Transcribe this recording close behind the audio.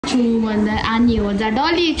छु भन्दा आनी हो जा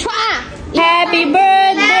डली छ्वा Happy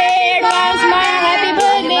birthday Rosma, happy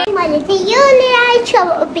birthday. मैले चाहिँ यो लिएर आइछु अब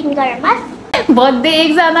ओपन गरौँ बर्थडे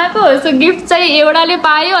एकजनाको सो गिफ्ट चाहिँ एउटाले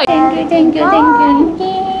पायो thank you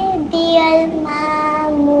dear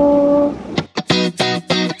मामु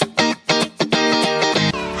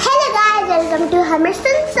hello guys welcome to हाम्रो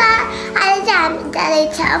संसार आज चाहिँ हामी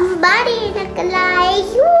जाँदैछौँ बारी हेर्नको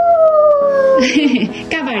लागि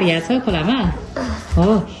कहाँ बारी आएको छ खोलामा हो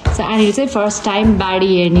सो अहिले चाहिँ फर्स्ट टाइम बारी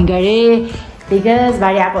हेर्ने गरे बिकज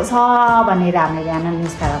बारी आएको छ भनेर हामीले बिहान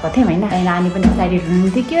न्युज थालेको थियौँ होइन अनि नानी पनि एक्साइटेड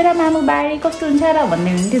हुनुहुन्थ्यो के र मामु बारी कस्तो हुन्छ र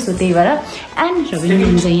भन्दै हुनुहुन्थ्यो सो त्यही भएर एन्ड रवि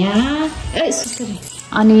हुनुहुन्छ यहाँ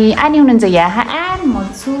अनि आनी हुनुहुन्छ यहाँ एन्ड म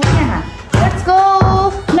छु यहाँ लेट्स गो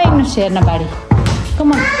हेर्नुहोस् हेर्न बारी कम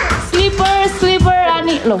स्लिपर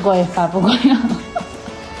अनि ल गयो पापा गयो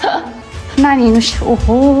नानी हेर्नुहोस्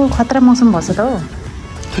ओहो खतरा मौसम भएछ त हो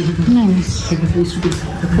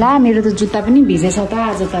ला मेरो त जुत्ता पनि भिजेछ त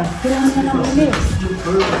आज त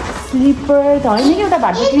स्लिपर त होइन कि एउटा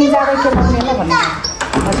भाटबुटी जाँदा खेलाउने होला भन्नु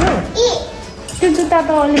हजुर त्यो जुत्ता त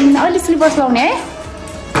अलि स्लिपर्स लाउने है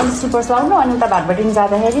अलि स्लिपर्स लाउनु अनि उता भाटबुटी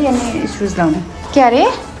जाँदाखेरि अनि सुज लाउने के अरे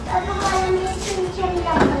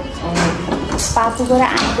पापुको र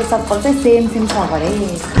आँखीको चप्पल चाहिँ सेम छ अरे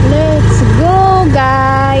लेट्स गो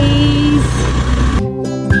गाइस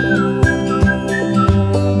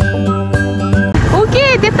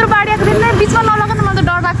त्यत्रो बाढी आएको दिन बिचमा नलगाउनु त मलाई त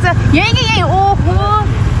डर लाग्छ यहीँ कि यहीँ ओहो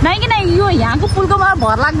नै कि नै यो यहाँको पुलको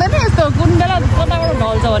भर लाग्दैन यस्तो कुन बेला कताबाट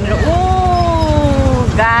ढल्छ भनेर ओ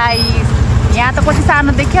गाइस यहाँ त कति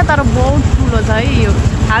सानो देखियो तर बहुत ठुलो छ है यो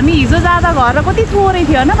हामी हिजो जाँदा घर कति थोरै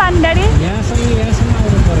थियो होइन पानी डाँडी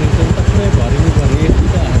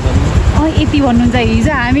यति भन्नुहुन्छ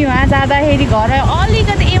हिजो हामी वहाँ जाँदाखेरि घर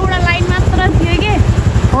अलिकति एउटा लाइन मात्र थियो कि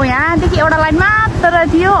हो यहाँदेखि एउटा लाइन मात्र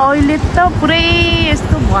थियो अहिले त पुरै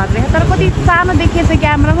यस्तो भरेको तर कति सानो देखिएछ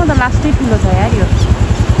क्यामेरामा त लास्टै ठुलो छ यार यो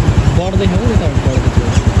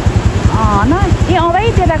न ए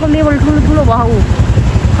भाइ त्यताको लेभल ठुलो भयो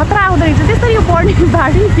खतरा आउँदो रहेछ त्यसरी यो पढ्ने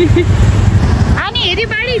बाढी अनि हेरी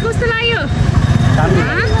बाढी कस्तो लाग्यो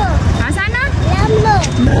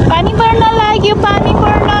पानी पर्न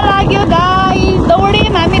लाग्यो गाइस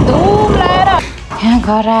दौड्यौँ हामी धुम लाएर यहाँ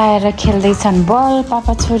घर आएर खेल्दैछन् बल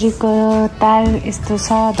पापा छोरीको ताल यस्तो छ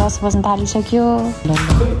 10 बज्न थालिसक्यो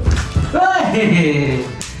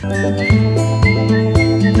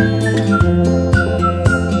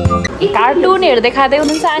कार्टुन हेर्दै खाँदै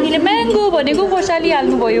हुनुहुन्छ आनीले म्याङ्गो भनेको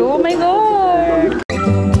खोर्सालिहाल्नु भयो ओ माइ गॉड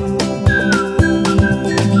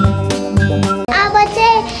अब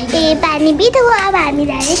चाहिँ पानी बित्यो अब हामी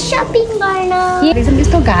जाने शपिङ गर्न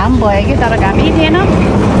यस्तो घाम भयो कि तर घामै थिएन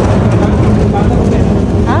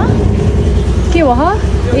के हो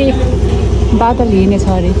ए बादल हिँड्ने छ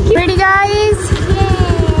अरे रेडी गाइस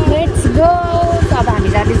लेट्स गो अब हामी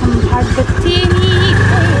जाँदैछौँ फाटबत्ती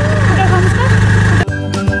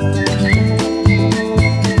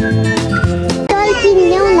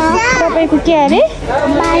तपाईँको के अरे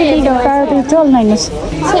बार्बी चल्नु हेर्नुहोस्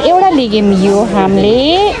सो एउटा लिग्यौँ यो हामीले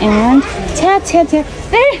एन्ड छ्या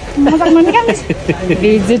ए मजाक मान्ने काम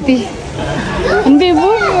बेइज्जती बेबु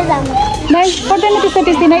नाइ पर्दैन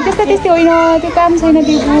त्यस्तै नै त्यस्तै होइन त्यो काम छैन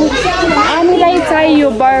बेबु आनीलाई चाहियो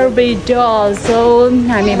बार्बी डल सो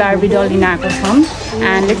हामी बार्बी डल लिन आएको छौँ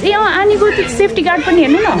एन्ड ए आनीको त्यो सेफ्टी गार्ड पनि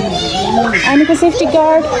हेर्नु न आनीको safety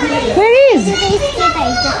guard where is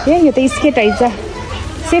a यो त स्केट आइज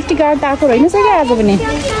सेफ्टी गार्ड त आएको रहेनछ क्या आज पनि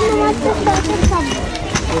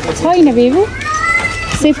छैन बेबु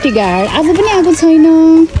सेफ्टी गार्ड आज पनि आएको छैन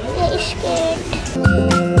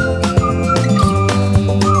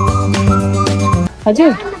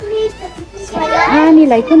हजुर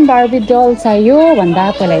आनीलाई कुन बार्बी डल चाहियो भन्दा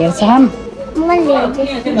पहिला हेर्छौँ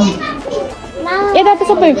यता त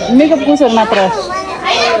सबै मेकअप कुसहरू मात्र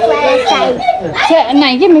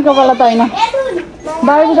नाइ कि मेकअपवाला त होइन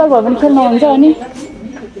बार्बी डल भयो भने खेल्नुहुन्छ अनि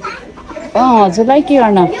हजुरलाई के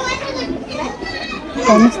गर्न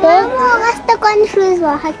भन्नुहोस् त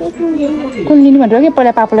कुन लिनु भनेर कि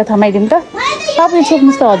पहिला पापुलाई थमाइदिउँ त तपाईँ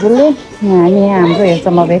छोप्नुहोस् त हजुरले हामी हाम्रो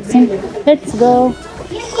हेर्छौँ अब एकछिन लेट्स गो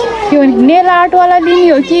के भने नेल आर्टवाला लिने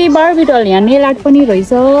हो कि बार्बी डल यहाँ नेल आर्ट पनि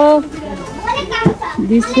रहेछ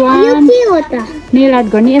दिस वान नेल आर्ट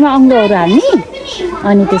गर्ने एमा अङ्गहरू हाल्ने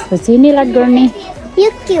अनि त्यसपछि नेल आर्ट गर्ने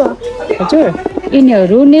हजुर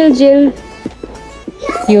यिनीहरू नेल जेल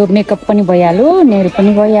यो मेकअप पनि भइहाल्यो नेल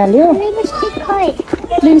पनि भइहाल्यो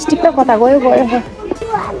लिपस्टिक त कता गयो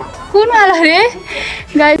कुन वाला रे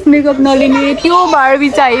गाइस मेकअप नलिने त्यो बार्बी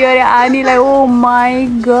चाहियो अरे आनीलाई ओ माई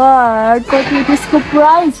गॉड कति त्यसको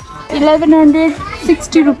प्राइस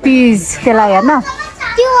 1160 रुपीज त्यसलाई हेर्न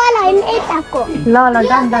त्यो वाला हैन यताको ल ल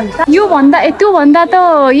जान जान यो भन्दा त्यो भन्दा त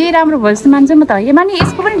यही राम्रो भयो जस्तो मान्छे म त यो मानि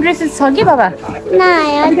यसको पनि ड्रेसेस छ कि बाबा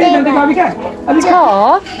छ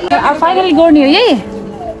फाइनली गर्ने हो यही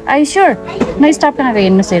आई स्योर न स्टाफ कहाँ गयो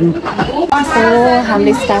हेर्नुहोस् हेर्नु सो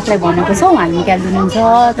हामीले स्टाफलाई भनेको छौँ हामी निकालिदिनुहुन्छ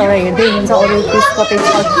तर हेर्दै हुन्छ अरू पिस कतै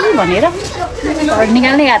छ कि भनेर तर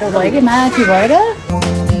निकाल्नै गाह्रो भयो कि माथि भएर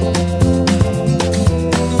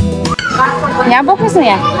यहाँ बोक्नुहोस् न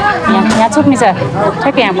यहाँ छोप्ने छ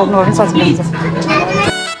ठ्याक्कै यहाँ बोक्नु सजिलो हुन्छ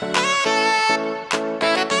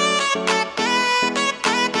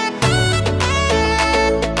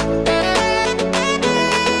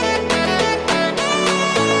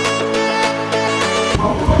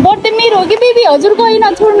बर्थडे मेरो हो कि बेबी हजुरको होइन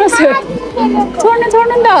छोड्नुहोस् छोड्नु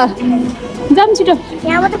नि त जाऊँ छिटो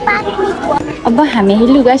अब हामी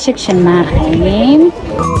लुगा सेक्सनमा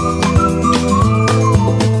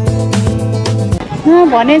आयौँ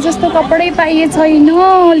भने जस्तो कपडै पाइए छैन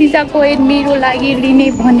लिजाको मेरो लागि लिने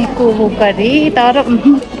भनेको हो गरे तर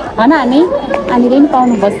भन हामी हामीले पनि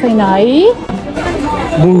पाउनु बस्दैन है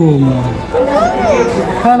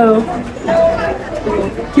हेलो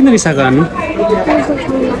किन रिसाएको हानु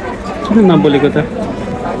किन नबोलेको त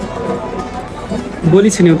बोली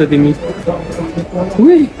छैनौ त तिमी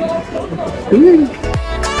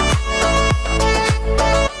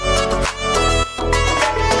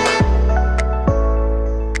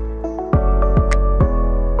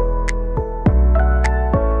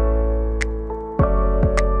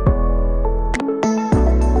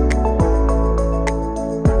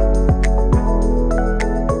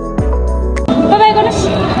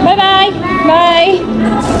Bye.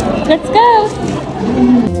 Let's go.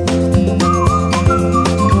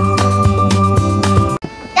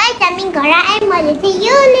 Guys, हामी घर आएँ मैले चाहिँ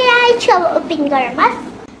यो लिएर आएछु अब ओपन गरेर बस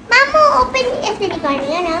मामु ओपन यसरी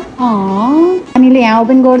गर्ने हो न हामीले यहाँ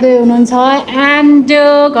ओपन गर्दै हुनुहुन्छ एन्ड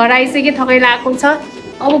घर आइसक्यो थकै लागेको छ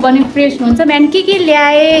अब भने फ्रेस हुन्छ बिहान के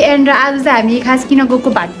ल्याएँ एन्ड आज चाहिँ हामी खास किन गएको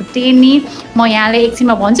भाटबेटी नि म यहाँलाई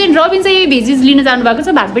एकछिनमा भन्छु नि रबिन चाहिँ भेजिज लिन जानुभएको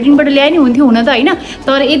छ भाटबेटीबाट ल्याए नि हुन्थ्यो हुन त होइन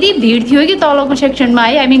तर यति भिड थियो कि तलको सेक्सनमा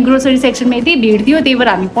है हामी ग्रोसरी सेक्सनमा यति भिड थियो त्यही भएर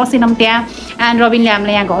हामी पसेनौँ त्यहाँ एन्ड रबिनले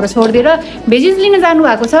हामीलाई यहाँ घर छोडिदिएर भेजिज लिन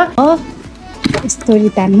जानुभएको छ यस्तरी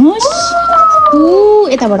तान्नुहोस्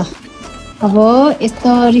यताबाट अब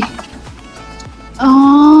यस्तरी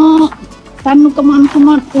तान्नु कमान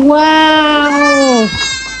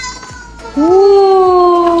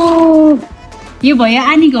यो भयो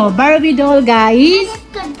आनीको बार्बी डल गाइस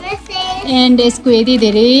एन्ड यसको यति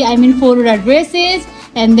धेरै I mean 4वटा dresses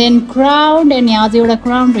and then crown and यहाँ अझै एउटा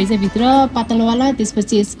क्राउन रहेछ भित्र पातलोवाला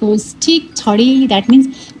त्यसपछि यसको स्टिक छडी द्याट मिन्स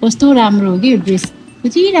कस्तो राम्रो हो कि यो ड्रेस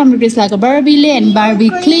कति राम्रो ड्रेस लाग्यो बार्बीले एन्ड बार्बी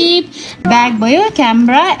क्लिप ब्याग भयो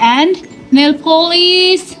camera and nail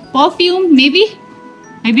polish perfume maybe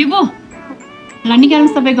है बिबो ल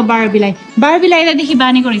निकाल्नुहोस् तपाईँको बार्बीलाई यतादेखि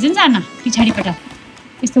बानेको रहेछ नि जान पछाडिबाट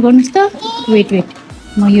यस्तो गर्नुहोस् त वेट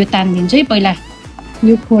म यो तानिदिन्छु है पहिला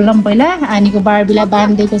यो खोलौँ पहिला आनीको बार्बीलाई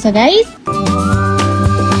बानिदिएको छ गाइस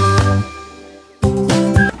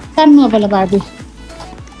तान्नु अब ल बार्बी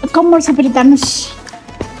कम्मर सबै तान्नुहोस्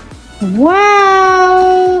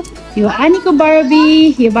वाउ यो आनीको बार्बी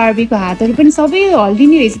यो बार्बीको हातहरू पनि सबै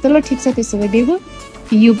हल्दिने रहेछ त ल ठिक छ त्यसो भए दिएको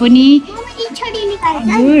यो पनि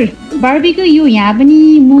बार्बीको यो यहाँ पनि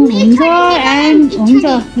मुभ हुन्छ एन्ड हुन्छ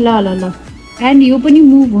ल एन्ड यो पनि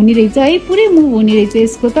मुभ हुने रहेछ है पुरै मुभ हुने रहेछ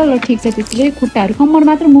यसको त ल ठिक छ त्यसले खुट्टाहरू कम्मर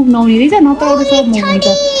मात्र मुभ नहुने रहेछ नत्र अरू सब मुभ हुन्छ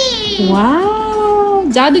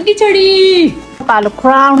वाउ जादु किचडी पालो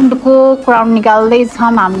क्राउन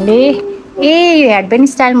निकाल्दैछौँ हामीले ए हेडब्यान्ड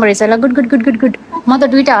स्टाइलमा रहेछ ल गुड म त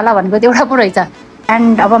दुईवटा होला भनेको त एउटा पो रहेछ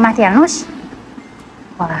एन्ड अब माथि हाल्नुहोस्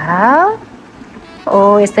वाउ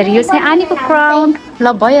ओ यसरी यो चाहिँ आनीको क्राउन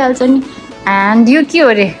ल भइहाल्छ नि एन्ड यो के हो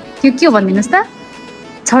अरे यो के हो भनिदिनुहोस् त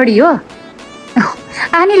छडी हो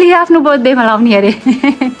आनीले आफ्नो बर्थडेमा लाउने अरे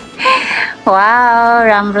वाउ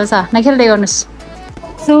राम्रो छ नखेल्दै गर्नुहोस्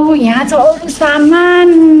सो यहाँ चाहिँ अरू सामान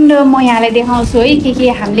म यहाँलाई देखाउँछु है के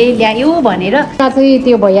हामीले ल्यायो भनेर चाहिँ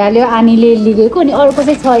त्यो भइहाल्यो आनीले लिएको अनि अर्को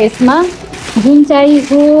चाहिँ छ यसमा जुन चाहिँ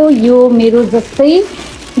हो यो मेरो जस्तै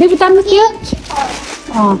बेबी तान्नु थियो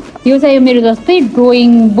यो चाहिँ मेरो जस्तै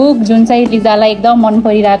ड्रइङ बुक जुन चाहिँ लिजालाई एकदम मन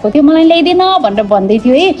परिरहेको थियो मलाई ल्याइदिन भनेर भन्दै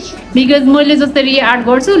थियो है बिकज मैले जसरी आर्ट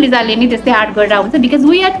गर्छु लिजाले नि त्यस्तै आर्ट गरेर आउँछ because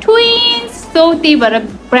we are twins so त्यही भएर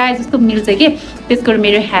प्रायः जस्तो मिल्छ कि त्यसको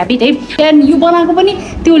मेरो ह्याबिट है एन्ड यो बनाएको पनि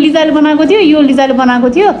त्यो लिजाले बनाएको थियो यो लिजाले बनाएको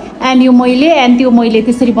थियो एन्ड यो मैले एन्ड त्यो मैले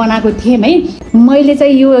त्यसरी बनाएको थिएँ है मैले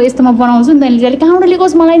चाहिँ यो यस्तोमा बनाउँछु नि त लिजाले कहाँबाट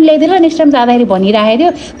लिएकोस् मलाई ल्याइदिएर नेक्स्ट टाइम जाँदाखेरि भनिरहेको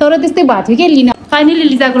थियो तर त्यस्तै भएको थियो कि लिन फाइनली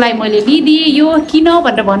लिजाको लागि मैले लिदिएँ यो किन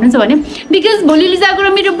भनेर भन्नुहुन्छ भने बिकज भोलि लिजाको र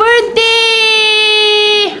मेरो बर्थडे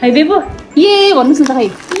है बेबु ये भन्नुहोस् न त खै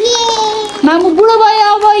मामु बुढो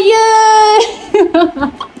भयो अब ये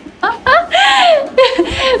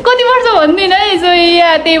कति वर्ष भन्दिनँ है सो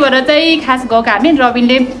त्यही भएर चाहिँ खास गएको हामी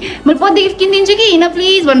रबिनले मैले बर्थडे गिफ्ट किनिदिन्छु कि हिँड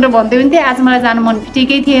प्लिज भनेर भन्दै हुन्थेँ आज मलाई जानु मन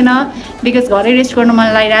ठिकै थिएन बिकज घरै रेस्ट गर्नु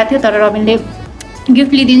मन लागिरहेको थियो तर रबिनले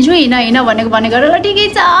गिफ्ट लिइदिन्छु हिँड भनेको र ठिकै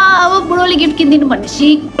छ अब बुढोले गिफ्ट किनिदिनु भनेपछि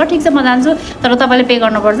ल ठिक छ म जान्छु तर तपाईँले पे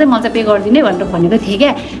गर्नुपर्छ म चाहिँ पे गरिदिने भनेर भनेको थिएँ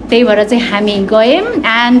क्या त्यही भएर चाहिँ हामी गयौँ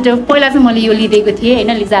एन्ड पहिला चाहिँ मैले यो लिइदिएको थिएँ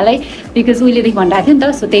होइन लिजालाई बिकज उहिलेदेखि भनिरहेको थियो नि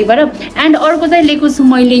त सो त्यही भएर एन्ड अर्को चाहिँ लिएको छु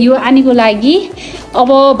मैले यो आनीको लागि अब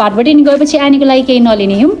भाटबटेनी गएपछि आनीको लागि केही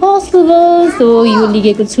नलिने इम्पोसिबल सो यो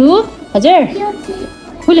लिएको छु हजुर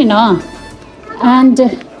खुलेन एन्ड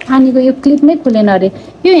आनीको यो क्लिप नै खुलेन अरे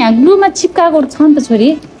यो यहाँ ग्लुमा चिप्काएको छ नि त छोरी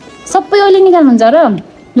सबै अहिले निकाल्नुहुन्छ र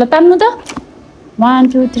ल तान्नु त 1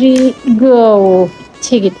 2 3 गो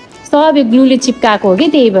छिगिट सब यो ग्लुले चिप्काएको हो कि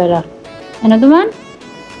त्यही भएर होइन तुमान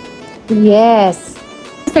यस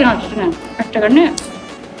यस्तो गर्ने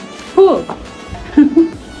हो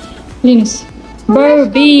लिनुहोस्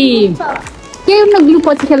बर्बी के न ग्लु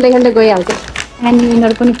पछि खेल्दै खेल्दै गइहाल्छ अनि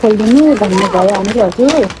यिनीहरू पनि खोलिदिनु भन्ने भयो हामीले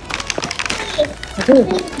हजुर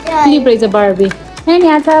क्लिप रहेछ बार्बी एन्ड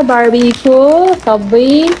यहाँ छ बार्बीको सबै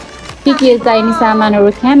के चाहिने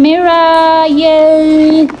सामानहरू क्यामेरा ये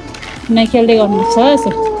नै खेल्दै गर्नुहुन्छ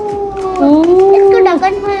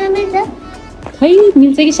खै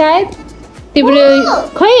मिल्छ कि सायद त्यही भएर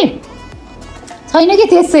खै छैन कि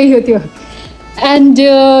त्यसै हो त्यो एन्ड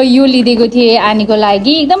यो लिइदिएको थिएँ आनीको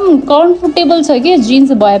लागि एकदम कम्फोर्टेबल छ कि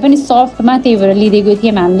जिन्स भए पनि सफ्टमा त्यही भएर लिइदिएको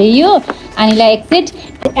थियौँ हामीले यो आनीलाई एक सेट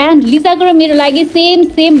एन्ड लिजाको र मेरो लागि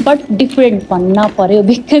सेम बट डिफ्रेन्ट भन्न पर्यो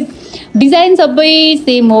बिकज डिजाइन सबै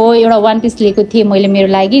सेम हो एउटा वान पिस लिएको थिएँ मैले मेरो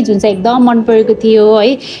लागि जुन चाहिँ एकदम मन परेको थियो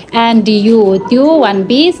है एन्ड यो हो त्यो वान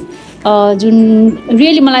पिस जुन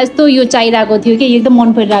रियली मलाई यस्तो यो चाहिरहेको थियो कि एकदम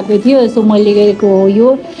मन परिरहेको थियो सो मैले लिएको हो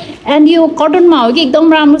यो एन्ड यो कटनमा हो कि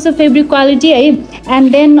एकदम राम्रो छ फेब्रिक क्वालिटी है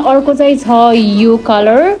एन्ड देन अर्को चाहिँ छ यो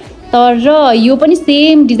कलर तर यो पनि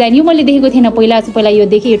सेम डिजाइन यो मैले देखेको थिएन पहिला यो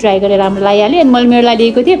देखेँ यो ट्राई गरेर राम्रो लागिहालेँ अनि मैले मेरो लागि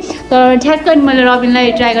लिएको थिएँ तर ठ्याक्क अनि मैले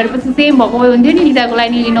रबिनलाई ट्राई गरेपछि सेम भएको हुन्थ्यो नि लिजाको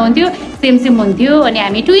लागि लिनुहुन्थ्यो सेम हुन्थ्यो अनि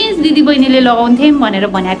हामी ट्विन्स दिदी बहिनीले लगाउँथ्यौँ भनेर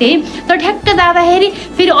भनेको थिएँ तर ठ्याक्क जाँदाखेरि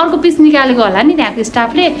फेरि अर्को पिस निकालेको होला नि त्यहाँको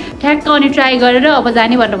स्टाफले ठ्याक्क अनि ट्राई गरेर अब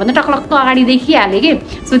जाने भनेर भन्दा टक्लक्क अगाडि देखिहालेँ कि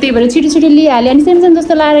सो त्यही भएर छिटो लिइहालेँ अनि सेम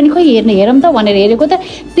जस्तो लाएर नि खोइ हेरौँ त भनेर हेरेको त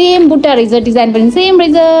सेम बुट्टा रहेछ डिजाइन पनि सेम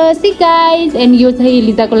रहेछ सी गाइज एन्ड यो चाहिँ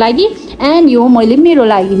लिजाको लागि एन्ड यो मैले मेरो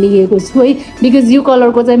लागि लिएको छु है बिकज यो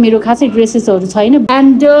कलरको चाहिँ मेरो खासै ड्रेसेसहरू छैन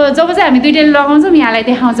एन्ड जब चाहिँ हामी दुइटैले लगाउँछौँ यहाँलाई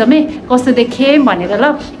देखाउँछौँ है कस्तो देखेँ भनेर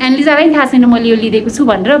ल एन्ड लिजालाई थाहा छैन मैले यो लिइदिएको छु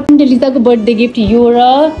भनेर लिजाको बर्थडे गिफ्ट यो र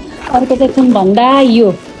अर्को चाहिँ कुन भन्दा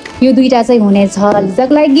यो दुईवटा चाहिँ हुनेछ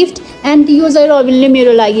लिजाको लागि गिफ्ट एन्ड यो चाहिँ रबिनले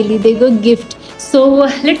मेरो लागि लिइदिएको गिफ्ट सो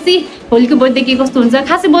लेट्स सी भोलिको बर्थडे के कस्तो हुन्छ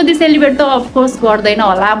खासै बर्थडे सेलिब्रेट त अफकोर्स गर्दैन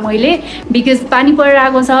होला मैले बिकज पानी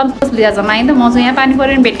परिरहेको छ लिजा जमाएँ त म चाहिँ यहाँ पानी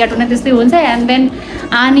पऱ्यो भने भेटघाट हुन त्यस्तै हुन्छ एन्ड देन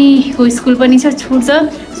आनीको स्कुल पनि छ छुट छ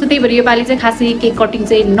सो त्यही भएर योपालि चाहिँ खासै केक कटिङ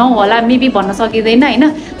चाहिँ नहोला मेबी भन्न सकिँदैन होइन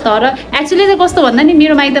तर एक्चुअली चाहिँ कस्तो भन्दा नि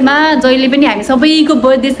मेरो माइतमा जहिले पनि हामी सबैको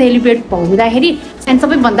बर्थडे सेलिब्रेट हुँदाखेरि एन्ड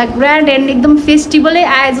सबैभन्दा ग्रान्ड एन्ड एकदम फेस्टिभलै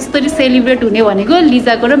आए जसरी सेलिब्रेट हुने भनेको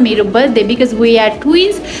लिजाको र मेरो birthday because we are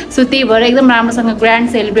twins so त्यही भएर एकदम राम्रोसँग ग्रान्ड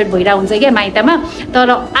सेलिब्रेट भइरहेको हुन्छ क्या माइतमा तर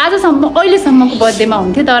आजसम्म अहिलेसम्मको बर्थडेमा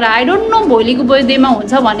हुन्थ्यो तर आई डोन्ट नो भोलिको बर्थडेमा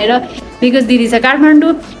हुन्छ भनेर बिकज दिदी छ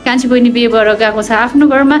काठमाडौँ कान्छी बहिनी बिहे भएर गएको छ आफ्नो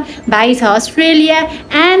घरमा भाइ छ अस्ट्रेलिया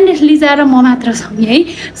एन्ड लिजा र म मात्र छौँ है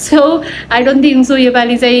so I don't think so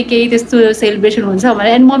योपालि चाहिँ केही त्यस्तो सेलिब्रेसन हुन्छ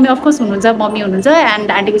भनेर एन्ड मम्मी अफकोर्स हुनुहुन्छ मम्मी हुनुहुन्छ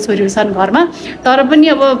एन्ड आन्टीको छोरीहरू छन् घरमा तर पनि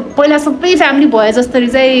अब पहिला सबै फ्यामिली भयो जसरी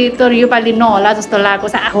चाहिँ तर योपालि नहोला जस्तो लागेको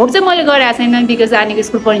छ होप चाहिँ मैले गरेको छैन बिकज आनीको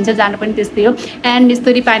स्कुल पढिन्छ जानु पनि त्यस्तै हो एन्ड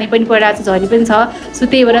यस्तरी पानी पनि परिरहेको छ झरी पनि छ सो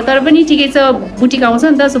त्यही भएर तर पनि ठिकै छ बुटिक आउँछ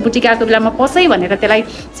नि त सो बुटिक आएको बेलामा पसै भनेर त्यसलाई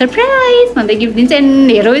सरप्राइज भन्दै गिफ्ट दिन्छ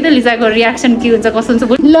एन्ड हेरौँ है त लिजाको रियाक्सन के हुन्छ कस्तो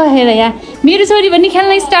हुन्छ ल हेर यहाँ मेरो छोरी पनि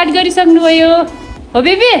खेल्न स्टार्ट गरिसक्नुभयो हो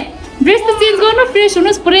बेबी ड्रेस त चेन्ज गर्नु फ्रेस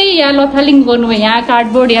हुनुहोस् पुरै यहाँ लथालिङ गर्नुभयो यहाँ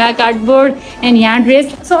कार्डबोर्ड एन्ड यहाँ ड्रेस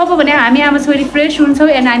सो अब भने हामी आमा छोरी फ्रेस हुन्छौँ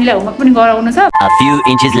एन्ड नानीलाई होमवर्क पनि गराउनु छ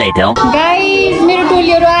गाइज मेरो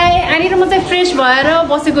टोलीहरू आए आनी र म चाहिँ फ्रेस भएर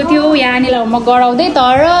बसेको थियो यहाँ आनीलाई होमवर्क गराउँदै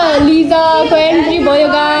तर लिजाको एन्ट्री भयो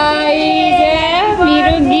गाइज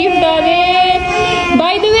मेरो गिफ्ट अरे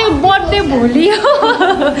बाइ द वे बर्थडे भोलि हो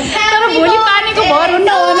तर भोलि पानीको भर हुन्न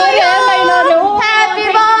ह्यापी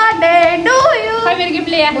बर्थडे टु यु मेरो गिफ्ट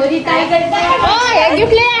ल्या भोलि टाइगर ओ हे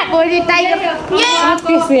गिफ्ट ल्या भोलि टाइगर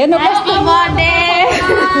त्यसो हेर्नु कस्तो बर्थडे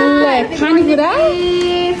खानेकुरा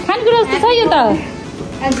जस्तो छ यो त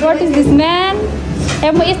and what is this man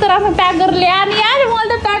म यस्तो राम्रो प्याक गरेर ल्याएँ नि यार मैले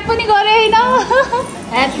त प्याक पनि गरेँ हैन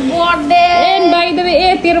Happy birthday. And by the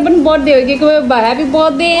way, तेरो पनि बर्थडे हो कि ह्यापी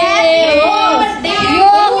बर्थडे यो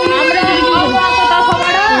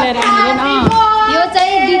यो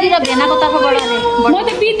चाहिँ दिदी र भेनाको तर्फबाट नि म त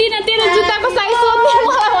पिन्दिन तेरो जुत्ताको साइज सोध्नु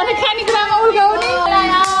मलाई भने खानेकुरामा उल्गाउने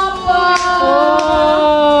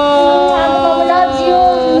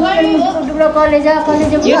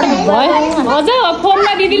अझ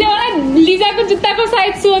फोनमा दिदीले लिजाको जुत्ताको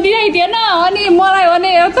साइज सोधिरहेको थिएन अनि मलाई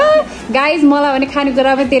भने त गाइज मलाई भने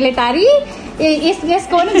खानेकुरामा त्यसले टारी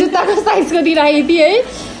यसको पनि जुत्ताको साइज सोधिरहेको थिएँ है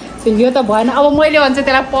यो त भएन अब मैले भन्छ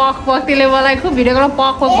त्यसलाई पक त्यसले मलाई खुब भिडियो कलमा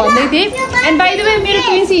पक भन्दै थिएँ एन्ड बाइ द वे मेरो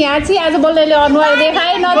ट्विन्स यहाँ चाहिँ आज बल्लले अनुहार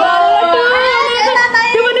देखाए न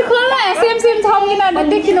त्यो पनि खोल्न सेम छ कि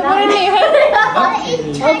देखिनु पर्यो नि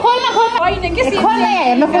खोल्न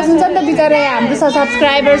हेर्न खोज्नुहुन्छ नि त बिचरा हाम्रो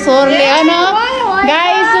सब्सक्राइबर्सहरूले होइन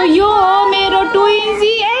गाइस यो हो मेरो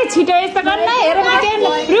ट्विन्सी छिटो यस्तो गर्न हेर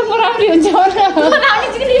रुख राम्रो हुन्छ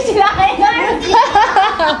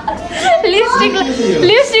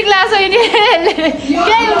लिपस्टिक लाग्छ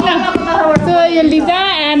यो लिजा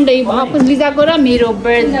एन्ड लिजाको र मेरो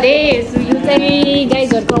बर्थडे यो चाहिँ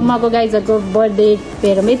गाइजहरूको अम्माको गाइजहरूको बर्थडे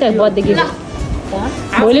हेरौँ त बर्थडे गिफ्ट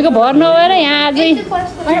भोलिको भर नभएर यहाँ आजै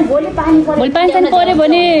भोलि पानी पऱ्यो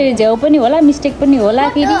भने झ्याउ पनि होला मिस्टेक पनि होला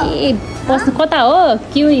फेरि बस्नु कता हो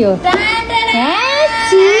के हो यो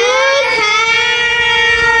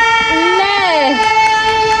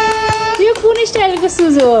यो कुन स्टाइलको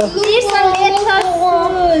सुज हो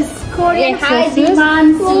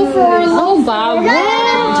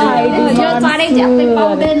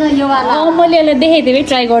मैले यसलाई देखेको थिएँ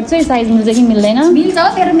ट्राई गर्छु है साइज मिल्छ कि मिल्दैन मिल्छ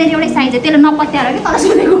तेरो मेरो एउटै साइज त्यसले नपत्याएर कि तर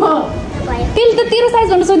सोधेको त्यसले त तेरो साइज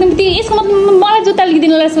भन्नु सोध्नु यसको मलाई जुत्ता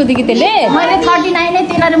लिदिनलाई सोध्यो कि त्यसले मैले 39 नै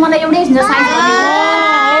त्यसलाई मलाई एउटै साइज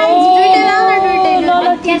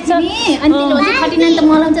अनि त्यसले भन्छ 39 त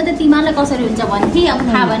मलाई हुन्छ त तिमीलाई कसरी हुन्छ भने कि अब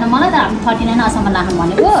थाहा भएन मलाई त हामी 39 असम्म राख्नु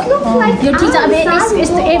भनेको यो ठिक छ अब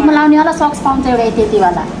यस्तो एपमा लाउने वाला सक्स पाउँछ एउटा त्यति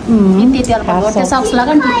वाला त्यति वाला त्यो सक्स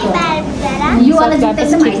लगा नि यो वाला जुत्ता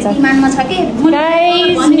एकदम डिमान्डमा छ कि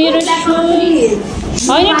मेरो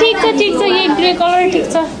होइन ठिक छ यही ग्रे कलर ठिक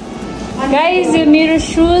छ गाइज यो मेरो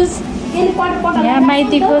सुज यहाँ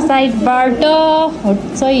माइतीको साइडबाट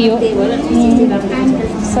सही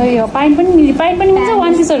हो पाइन पनि मिल्छ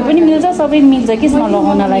वान पिसहरू पनि मिल्छ सबै मिल्छ केसमा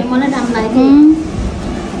लगाउनलाई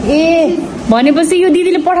ए भनेपछि यो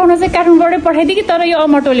दिदीले पठाउन चाहिँ काठमाडौँबाटै पठाइदियो कि तर यो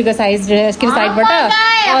अमरटोलीको साइडबाट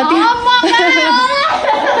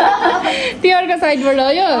तिहारको साइडबाट हो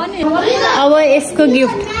यो अब यसको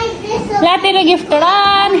गिफ्ट ला तेरो gift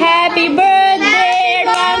happy birthday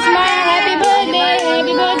एडभान्समा happy birthday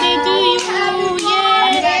to you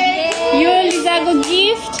yo लिजाको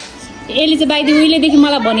gift यसले चाहिँ बाइदी उहिलेदेखि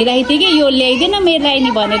मलाई भनिरहेको थियो कि यो ल्याइदिएन मेरो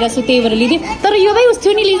ल्याइने भनेर सो त्यही भएर लिदियो तर यो भाइ उस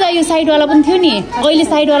थियो नि लिजा यो साइडवाला पनि थियो नि अहिले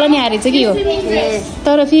साइडवाला नि आएछ कि यो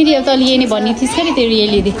तर फेरि अब तैँले यही भन्ने थिइस् कि तेरो यही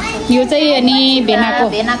लिदियो यो चाहिँ अनि भेनाको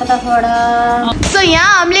तर्फबाट सो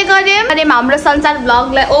यहाँ हामीले गऱ्यौँ हाम्रो संसार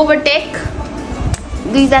ब्लगलाई ओभरटेक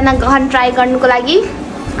दुईजना गहन ट्राई गर्नुको लागि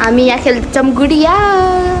हामी यहाँ खेल्छौँ गुडिया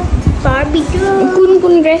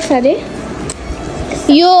कुन ड्रेस अरे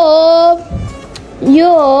यो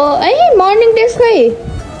है मर्निङ ड्रेस खै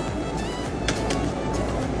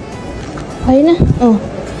होइन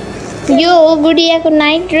यो हो गुडियाको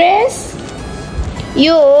नाइट ड्रेस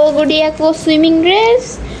यो हो गुडियाको स्विमिङ ड्रेस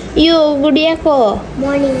यो हो गुडियाको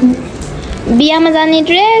बिहामा जाने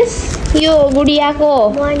ड्रेस यो हो गुडियाको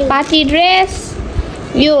पार्टी ड्रेस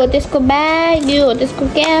यो हो त्यसको ब्याग यो हो त्यसको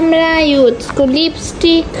क्यामेरा यो हो त्यसको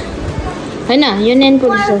लिपस्टिक होइन यो नेल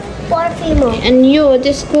पोलिस हो एन्ड यो हो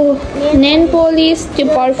त्यसको नेल पोलिस त्यो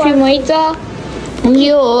पर्फ्युम है छ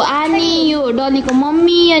यो हो आनी यो हो डलीको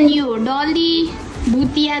मम्मी अनि यो हो डली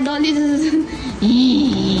भुतिया डली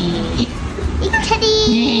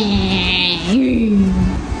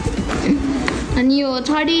अनि यो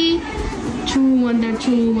छडी छु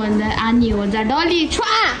भन्दा आनी हो जा डली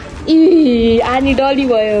छुवा आनी डली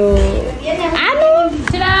भयो आनी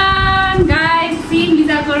गाइस सीन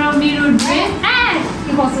लिजाको र मेरो ड्रेस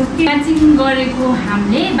म्याचिङ गरेको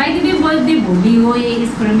हामीले बाइदिने बर्थडे भोलि हो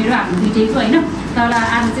यसको र मेरो हाम्रो दुइटैको होइन तर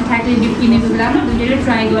आज चाहिँ ठ्याक्कै गिफ्ट किनेको बेलामा दुइटैले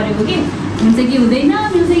ट्राई गरेको कि हुन्छ कि हुँदैन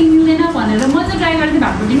मिल्छ कि मिल्दैन भनेर म चाहिँ ट्राई गरेको थिएँ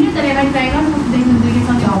भएको दिन तर यसलाई ट्राई गर्नु कस्तोदेखि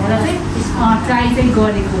दुइटैसँग हौला चाहिँ ट्राई चाहिँ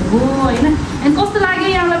गरेको हो होइन अनि कस्तो लाग्यो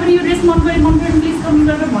यहाँलाई पनि यो ड्रेस मन पऱ्यो प्लिज कमेन्ट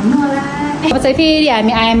गरेर भन्नु होला अब चाहिँ फेरि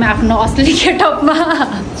हामी आयौँ आफ्नो असली गेटअपमा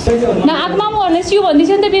न आत्माहरूले सियो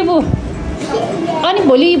भन्दैछ नि त बेबु अनि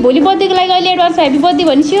भोलि बर्थडेको लागि अहिले एडभान्स ह्याप्पी बर्थडे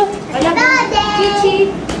भनिसियो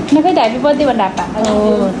न खै त ह्याप्पी बर्थडे भनेर आप्पा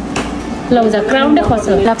ल उजा क्राउन्डै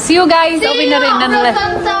खस्यो लप्सियो गाइस अविनर हेर्नलाई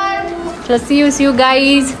So see you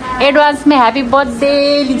guys. Advance में happy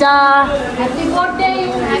birthday Lija. Happy birthday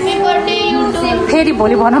you too. फेरि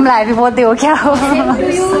भोलि भनौँला happy birthday हो क्या हो.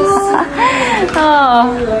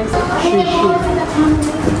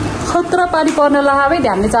 खतरा पानी पर्न लगावे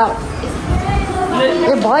ध्यानले जा.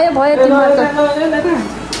 ए भयो तिम्रो त.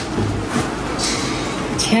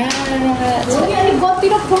 गति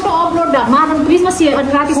र फोटो अपलोड मार्नु प्लिज म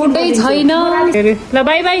राति फोटै छैन. ल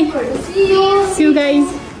by by. C you guys.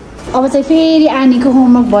 अब चाहिँ फेरि आनीको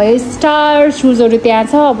होमवर्क भयो स्टार. सुजहरू त्यहाँ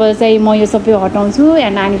छ. अब चाहिँ म यो सबै हटाउँछु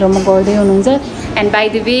एन्ड नानीले होमवर्क गर्दै हुनुहुन्छ. एन्ड बाई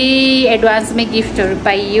द वे एडभान्समै गिफ्टहरू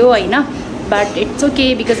पाइयो होइन. बट इट्स ओके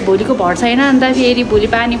बिकज भोलिको भर छैन. अन्त फेरि भोलि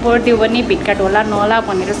पानी पर्थ्यो भने भिटकाट होला नहोला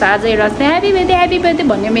भनेर आज एउटा ह्याप्पी बर्थडे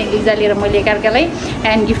भन्यो मेरो लिजा लिएर मैले एकाअर्कालाई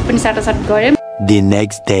एन्ड गिफ्ट पनि साटासाट गऱ्यौँ. The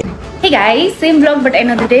next day. Hey guys same blog but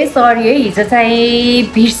and of the day. Sorry है हिजो चाहिँ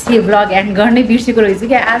बिर्सेँ ब्लग एन्ड गर्नै बिर्सेको रहेछु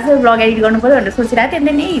क्या. आज ब्लग एडिट गर्नु पऱ्यो भनेर सोचिरहेको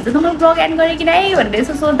थिएँ. नि हिजो त मैले ब्लग एन्ड गरेँ कि नै भनेर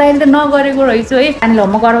यसो सोच्दाखेरि त नगरेको रहेछु है. अनि ल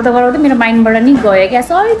म गराउँदा मेरो माइन्डबाट नि गयो क्या.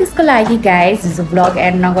 सरी त्यसको लागि गाइस हिजो ब्लग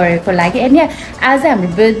एन्ड नगरेको लागि. एन्ड आज हाम्रो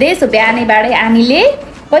बर्थडे. सो बिहानैबाटै आनीले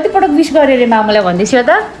कतिपटक विस गरेँ अरे मामुलाई भन्दैछु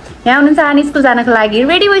त. यहाँ हुनुहुन्छ आनी स्कुल जानको लागि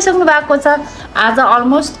रेडी भइसक्नु भएको छ. आज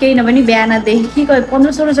अलमोस्ट केही नभने बिहानदेखि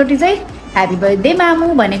 15-16 चोटि चाहिँ ह्याप्पी बर्थडे मामु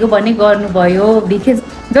भनेको गर्नुभयो. बिकज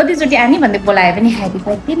जतिचोटि आनी भन्दै बोलायो पनि ह्याप्पी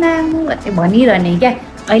बर्थडे मामु भन्दै भनिरहने क्या.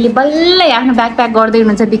 अहिले बल्लै आफ्नो ब्याग प्याक गर्दै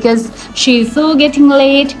हुनुहुन्छ because C is so getting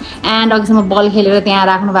late. And अघिसम्म बल खेलेर त्यहाँ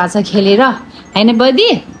राख्नु भएको छ खेलेर होइन बदी.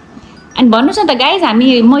 एन्ड भन्नुहोस् न त गाइज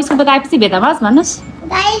हामी म स्कुलबाट आएपछि भेटाउँछ भन्नुहोस्.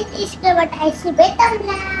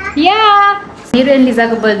 या मेरो एन्ड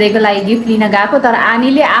लिजाको बर्थडेको लागि गिफ्ट लिन गएको तर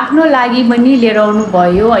आनीले आफ्नो लागि पनि लिएर आउनु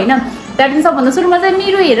भयो होइन. द्याट मिन्स सबभन्दा सुरुमा चाहिँ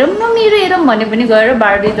मेरो हेरौँ भने पनि गएर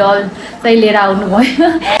बार्बी डल चाहिँ लिएर आउनुभयो.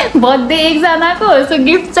 बर्थडे एकजनाको. सो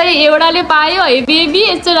गिफ्ट चाहिँ एउटाले पायो है बेबी.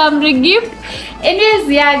 यस्तो राम्रो गिफ्ट.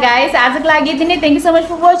 एनिवेज या गाइस आजको लागि यति नै. Thank you so much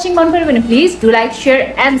for watching. मन पऱ्यो भने please do like share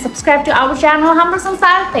and subscribe to our channel हाम्रो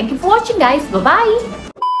संसार. Thank you for watching guys. By.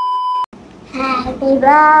 Happy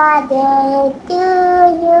birthday to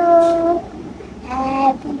you.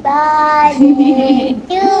 Happy birthday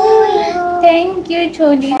to you. Thank you,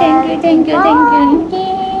 Choli. Thank you.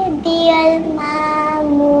 Dear mom.